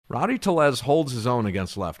Rowdy Tellez holds his own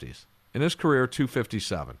against lefties. In his career,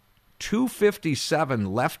 257.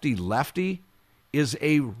 257 lefty-lefty is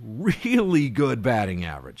a really good batting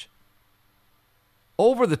average.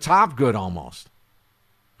 Over the top good almost.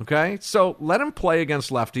 Okay? So let him play against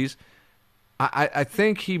lefties. I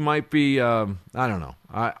think he might be, I don't know.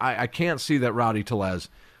 I can't see that Rowdy Tellez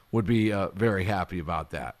would be very happy about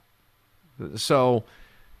that. So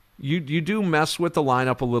you do mess with the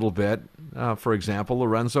lineup a little bit. For example,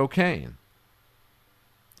 Lorenzo Cain.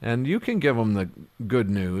 And you can give him the good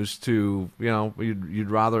news to,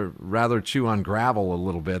 you'd rather chew on gravel a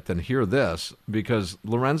little bit than hear this, because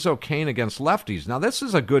Lorenzo Cain against lefties. Now, this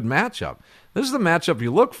is a good matchup. This is the matchup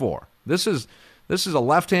you look for. This is a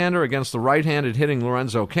left-hander against the right-handed hitting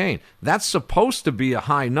Lorenzo Cain. That's supposed to be a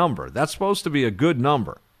high number. That's supposed to be a good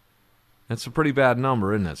number. That's a pretty bad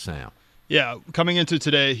number, isn't it, Sam? Yeah, coming into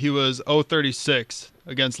today, he was 0.36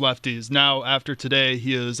 against lefties. Now, after today,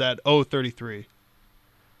 he is at 0.33.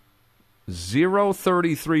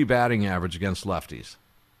 0.33 batting average against lefties.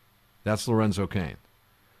 That's Lorenzo Cain.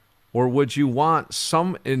 Or would you want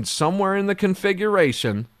somewhere in the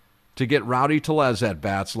configuration to get Rowdy Tellez at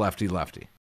bats lefty-lefty?